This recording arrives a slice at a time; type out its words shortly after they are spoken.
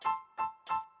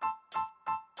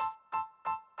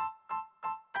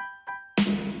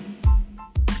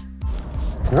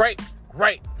Great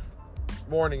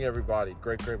morning, everybody.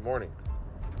 Great morning.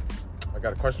 I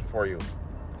got a question for you.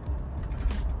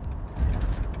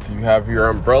 Do you have your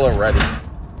umbrella ready?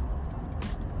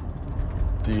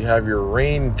 Do you have your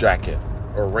rain jacket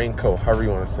or raincoat, however you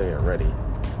want to say it, ready?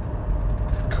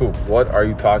 Cool. What are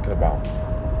you talking about?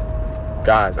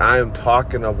 Guys, I am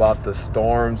talking about the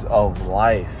storms of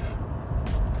life.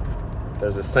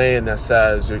 There's a saying that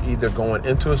says you're either going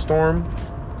into a storm,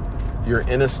 you're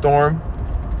in a storm,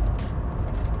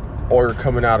 or you're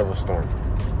coming out of a storm.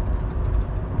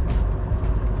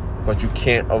 But you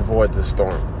can't avoid the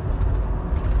storm.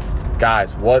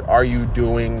 Guys, what are you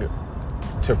doing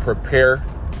to prepare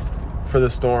for the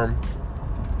storm?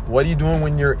 What are you doing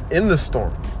when you're in the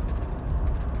storm?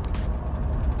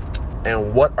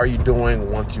 And what are you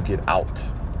doing once you get out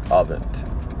of it?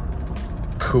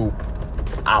 Coop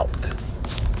out.